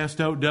Jesus cast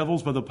out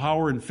devils by the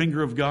power and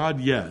finger of God?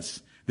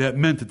 Yes. That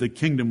meant that the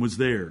kingdom was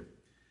there.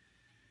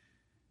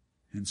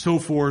 And so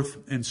forth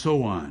and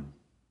so on.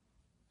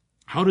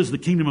 How does the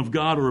kingdom of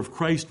God or of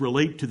Christ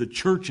relate to the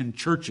church and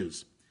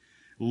churches?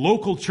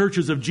 Local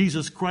churches of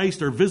Jesus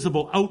Christ are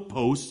visible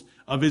outposts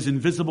of his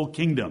invisible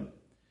kingdom.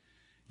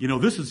 You know,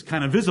 this is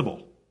kind of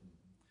visible.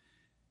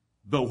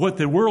 But what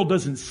the world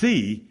doesn't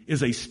see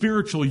is a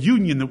spiritual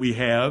union that we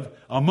have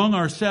among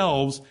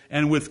ourselves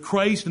and with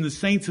Christ and the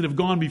saints that have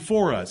gone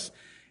before us.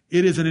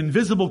 It is an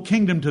invisible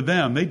kingdom to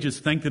them. They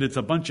just think that it's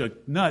a bunch of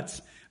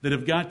nuts that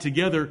have got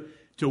together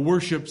to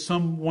worship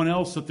someone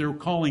else that they're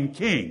calling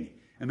king.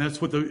 And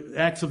that's what the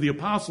Acts of the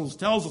Apostles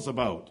tells us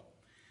about.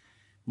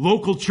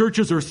 Local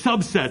churches are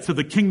subsets of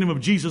the kingdom of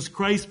Jesus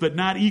Christ, but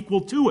not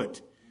equal to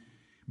it.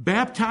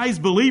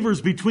 Baptized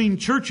believers between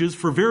churches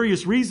for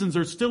various reasons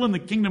are still in the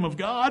kingdom of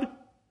God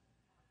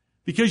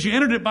because you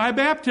entered it by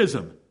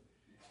baptism.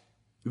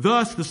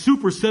 Thus, the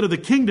superset of the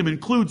kingdom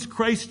includes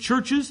Christ's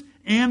churches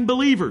and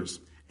believers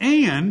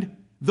and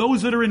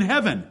those that are in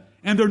heaven.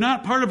 And they're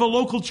not part of a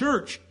local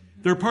church.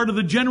 They're part of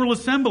the general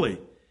assembly.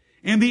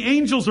 And the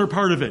angels are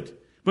part of it.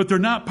 But they're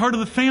not part of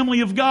the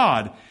family of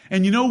God.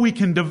 And you know, we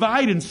can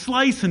divide and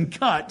slice and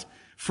cut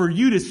for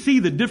you to see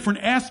the different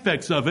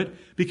aspects of it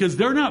because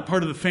they're not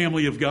part of the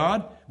family of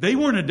God. They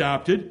weren't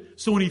adopted.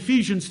 So in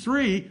Ephesians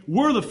 3,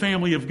 we're the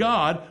family of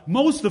God.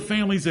 Most of the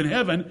family's in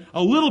heaven.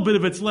 A little bit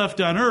of it's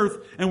left on earth.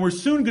 And we're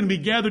soon going to be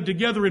gathered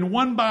together in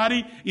one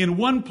body, in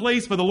one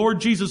place by the Lord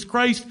Jesus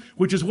Christ,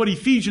 which is what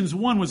Ephesians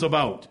 1 was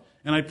about.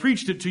 And I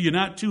preached it to you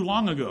not too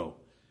long ago.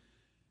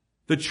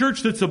 The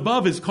church that's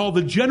above is called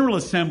the General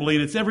Assembly,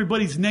 and it's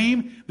everybody's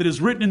name that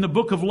is written in the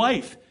book of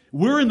life.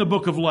 We're in the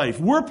book of life.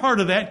 We're part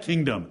of that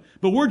kingdom,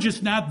 but we're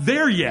just not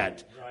there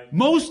yet. Right.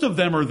 Most of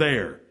them are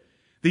there.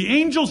 The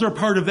angels are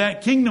part of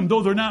that kingdom,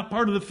 though they're not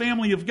part of the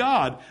family of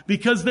God,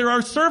 because there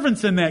are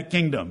servants in that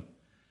kingdom.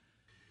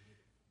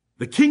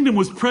 The kingdom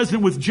was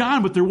present with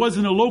John, but there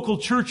wasn't a local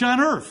church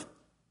on earth.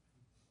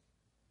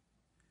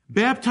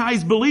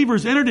 Baptized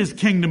believers entered his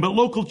kingdom, but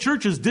local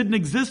churches didn't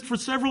exist for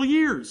several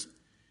years.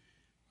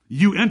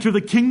 You enter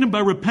the kingdom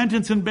by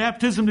repentance and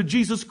baptism to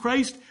Jesus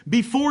Christ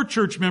before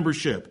church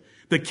membership.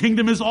 The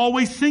kingdom is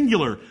always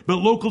singular, but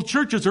local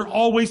churches are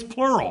always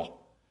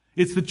plural.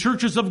 It's the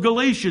churches of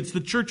Galatia, it's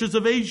the churches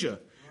of Asia.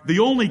 The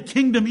only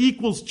kingdom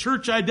equals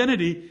church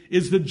identity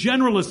is the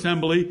General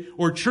Assembly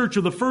or Church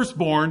of the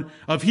Firstborn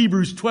of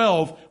Hebrews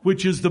 12,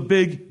 which is the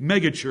big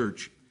mega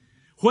church.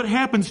 What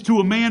happens to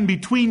a man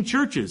between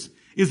churches?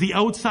 Is he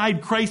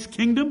outside Christ's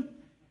kingdom?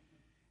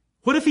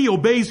 What if he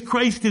obeys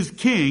Christ as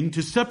king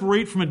to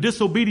separate from a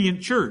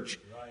disobedient church?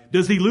 Right.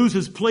 Does he lose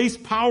his place,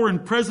 power,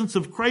 and presence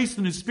of Christ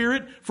and his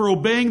Spirit for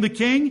obeying the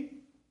king?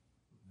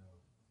 No.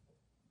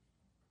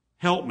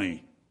 Help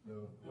me.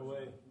 No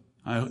way.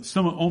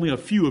 Only a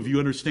few of you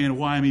understand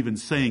why I'm even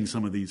saying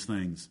some of these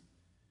things.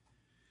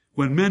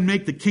 When men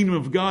make the kingdom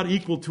of God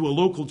equal to a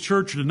local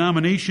church or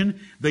denomination,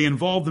 they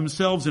involve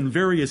themselves in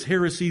various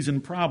heresies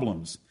and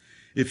problems.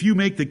 If you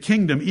make the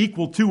kingdom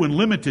equal to and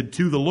limited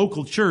to the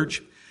local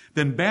church,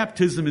 then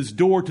baptism is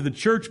door to the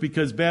church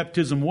because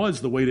baptism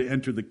was the way to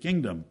enter the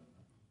kingdom.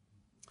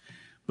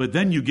 But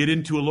then you get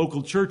into a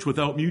local church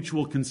without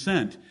mutual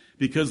consent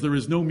because there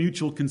is no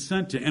mutual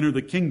consent to enter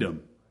the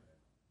kingdom.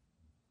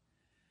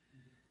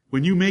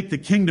 When you make the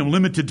kingdom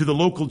limited to the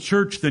local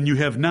church, then you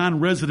have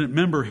non-resident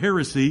member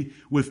heresy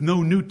with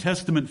no New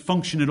Testament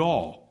function at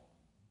all.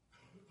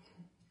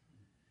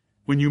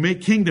 When you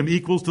make kingdom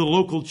equals to the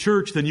local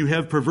church, then you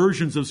have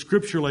perversions of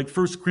Scripture like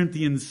 1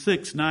 Corinthians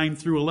 6, 9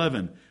 through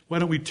 11. Why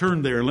don't we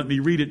turn there and let me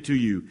read it to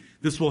you?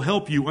 This will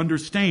help you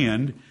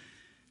understand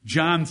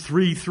John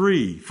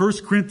 3:3.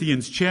 1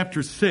 Corinthians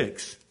chapter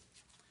 6.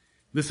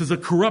 This is a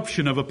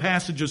corruption of a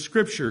passage of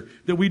Scripture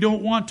that we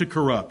don't want to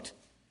corrupt.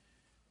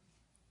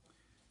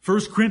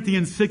 1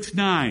 Corinthians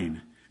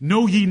 6:9.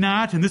 Know ye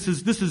not, and this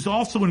is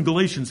also in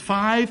Galatians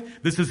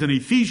 5. This is in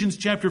Ephesians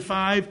chapter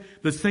 5,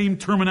 the same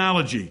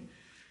terminology.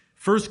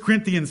 1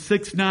 Corinthians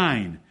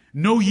 6:9.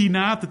 Know ye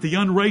not that the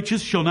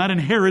unrighteous shall not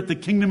inherit the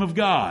kingdom of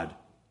God?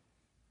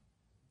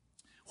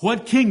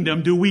 What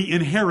kingdom do we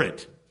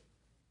inherit?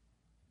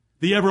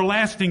 The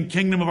everlasting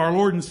kingdom of our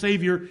Lord and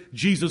Savior,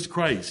 Jesus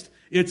Christ.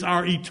 It's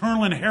our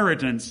eternal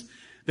inheritance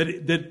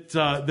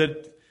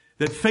that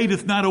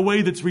fadeth not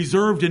away, that's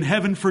reserved in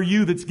heaven for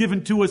you, that's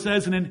given to us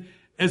as an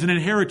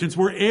inheritance.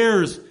 We're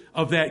heirs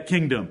of that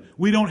kingdom.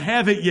 We don't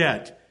have it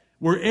yet.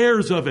 We're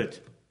heirs of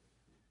it.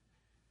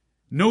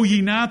 Know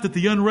ye not that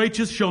the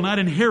unrighteous shall not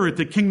inherit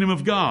the kingdom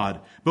of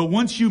God? But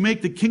once you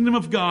make the kingdom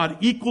of God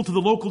equal to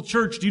the local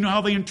church, do you know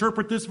how they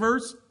interpret this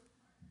verse?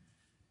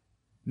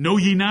 Know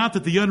ye not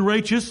that the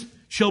unrighteous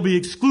shall be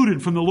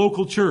excluded from the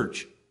local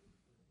church?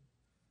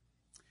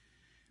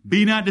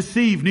 Be not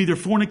deceived, neither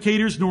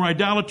fornicators, nor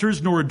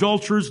idolaters, nor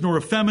adulterers, nor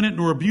effeminate,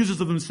 nor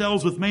abusers of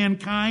themselves with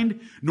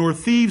mankind, nor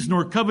thieves,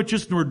 nor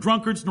covetous, nor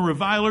drunkards, nor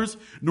revilers,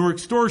 nor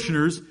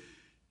extortioners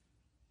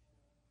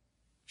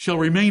shall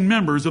remain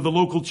members of the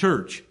local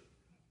church.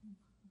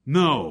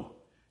 No,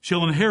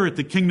 shall inherit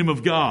the kingdom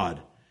of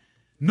God.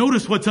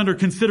 Notice what's under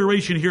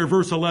consideration here,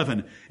 verse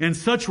 11. And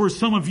such were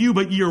some of you,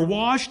 but ye are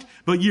washed,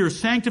 but ye are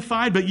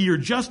sanctified, but ye are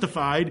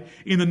justified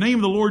in the name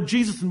of the Lord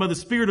Jesus and by the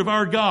Spirit of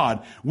our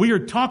God. We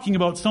are talking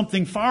about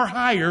something far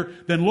higher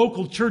than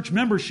local church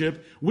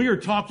membership. We are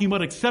talking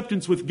about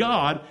acceptance with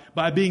God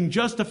by being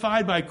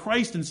justified by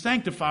Christ and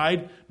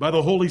sanctified by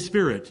the Holy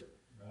Spirit.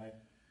 Right.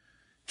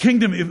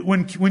 Kingdom,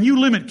 when you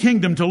limit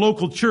kingdom to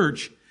local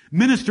church,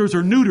 ministers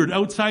are neutered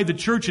outside the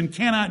church and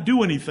cannot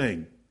do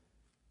anything,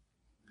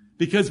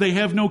 because they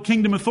have no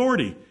kingdom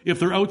authority if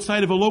they're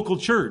outside of a local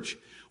church.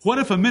 What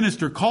if a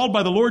minister called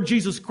by the Lord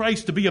Jesus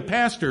Christ to be a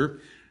pastor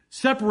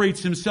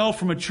separates himself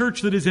from a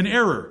church that is in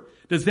error?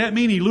 Does that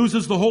mean he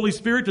loses the Holy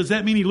Spirit? Does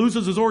that mean he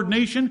loses his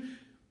ordination?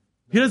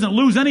 He doesn't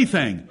lose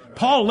anything.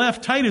 Paul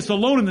left Titus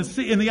alone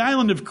in the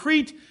island of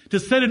Crete to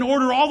set in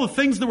order all the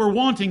things that were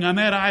wanting on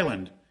that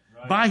island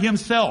by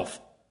himself.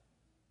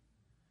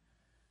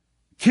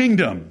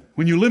 Kingdom.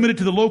 When you limit it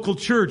to the local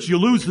church, you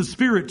lose the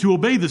Spirit to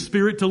obey the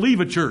Spirit to leave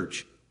a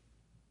church.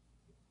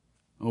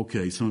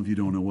 Okay, some of you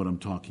don't know what I'm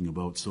talking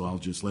about, so I'll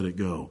just let it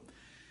go.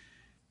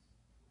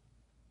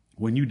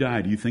 When you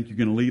die, do you think you're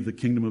going to leave the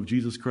kingdom of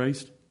Jesus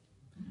Christ?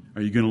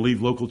 Are you going to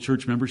leave local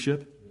church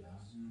membership?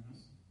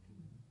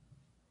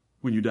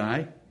 When you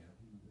die?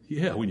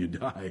 Yeah, when you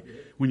die.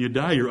 When you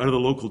die, you're out of the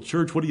local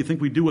church. What do you think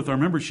we do with our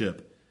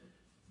membership?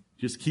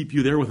 Just keep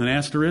you there with an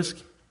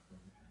asterisk?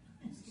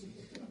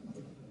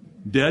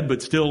 Dead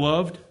but still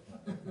loved?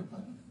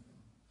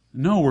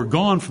 No, we're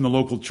gone from the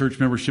local church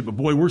membership, but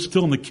boy, we're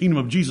still in the kingdom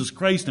of Jesus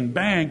Christ, and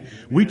bang,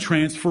 we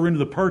transfer into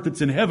the part that's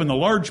in heaven, the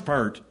large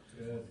part.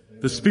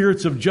 The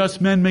spirits of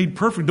just men made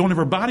perfect. Don't have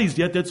our bodies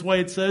yet. That's why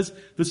it says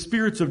the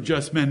spirits of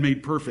just men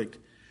made perfect.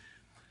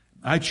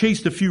 I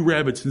chased a few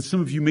rabbits, and some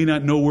of you may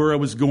not know where I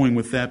was going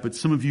with that, but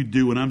some of you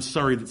do, and I'm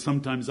sorry that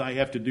sometimes I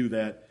have to do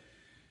that.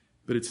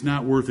 But it's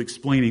not worth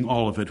explaining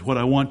all of it. What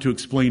I want to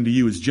explain to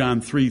you is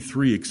John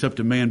 3:3, except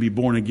a man be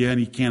born again,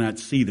 he cannot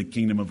see the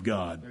kingdom of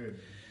God.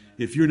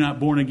 If you're not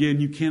born again,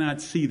 you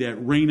cannot see that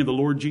reign of the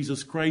Lord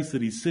Jesus Christ,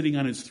 that he's sitting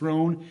on his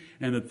throne,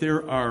 and that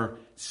there are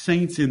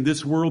saints in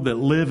this world that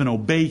live and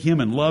obey him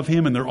and love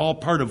him, and they're all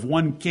part of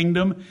one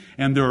kingdom,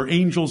 and there are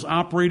angels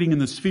operating in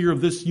the sphere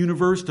of this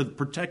universe to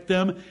protect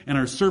them and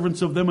are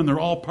servants of them, and they're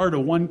all part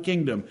of one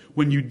kingdom.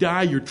 When you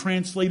die, you're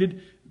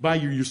translated by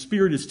your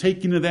spirit is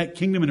taken to that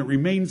kingdom, and it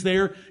remains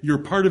there. You're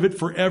part of it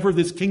forever.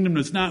 This kingdom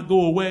does not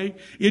go away.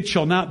 It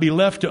shall not be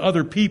left to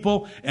other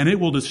people, and it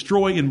will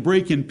destroy and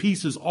break in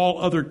pieces all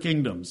other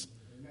kingdoms.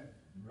 Amen.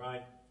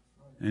 Right.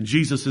 And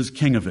Jesus is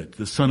king of it,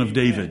 the Son of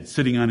David,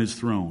 sitting on his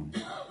throne.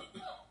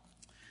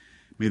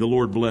 May the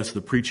Lord bless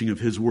the preaching of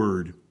his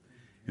word.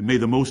 And may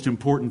the most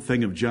important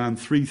thing of John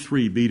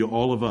 3:3 be to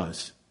all of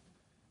us: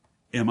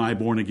 am I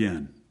born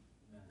again?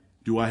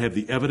 Do I have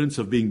the evidence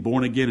of being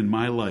born again in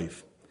my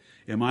life?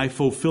 Am I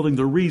fulfilling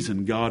the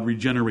reason God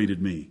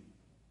regenerated me?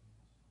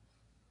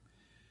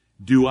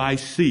 Do I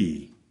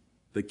see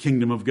the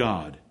kingdom of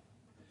God?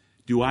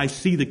 Do I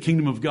see the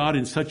kingdom of God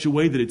in such a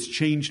way that it's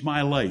changed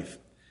my life?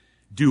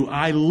 Do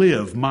I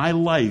live my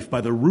life by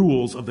the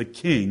rules of the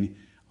King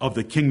of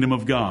the kingdom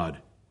of God?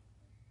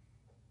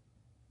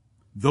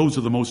 Those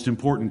are the most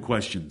important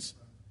questions.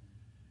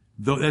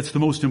 That's the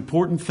most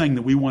important thing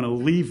that we want to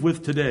leave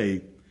with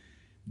today.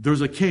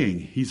 There's a king.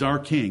 He's our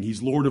king.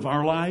 He's Lord of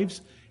our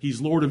lives. He's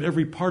Lord of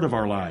every part of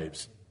our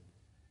lives.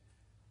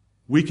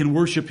 We can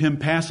worship him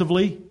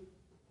passively,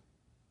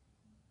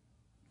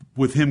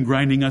 with him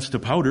grinding us to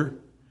powder,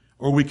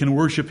 or we can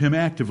worship him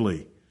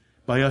actively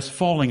by us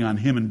falling on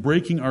him and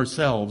breaking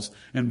ourselves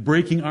and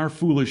breaking our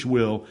foolish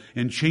will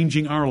and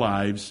changing our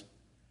lives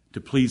to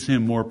please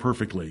him more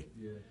perfectly.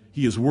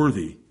 He is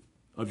worthy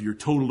of your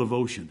total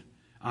devotion.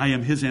 I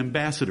am his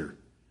ambassador,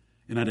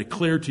 and I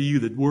declare to you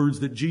the words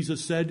that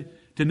Jesus said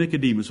to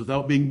Nicodemus: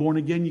 without being born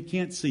again, you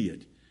can't see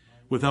it.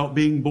 Without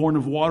being born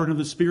of water and of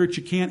the Spirit,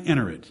 you can't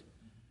enter it.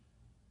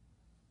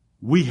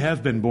 We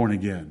have been born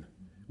again.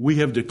 We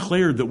have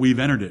declared that we've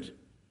entered it.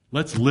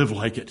 Let's live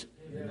like it.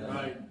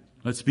 Right.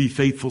 Let's be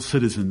faithful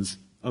citizens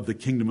of the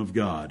kingdom of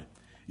God.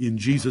 In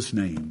Jesus'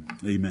 name,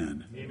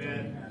 amen.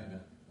 Amen.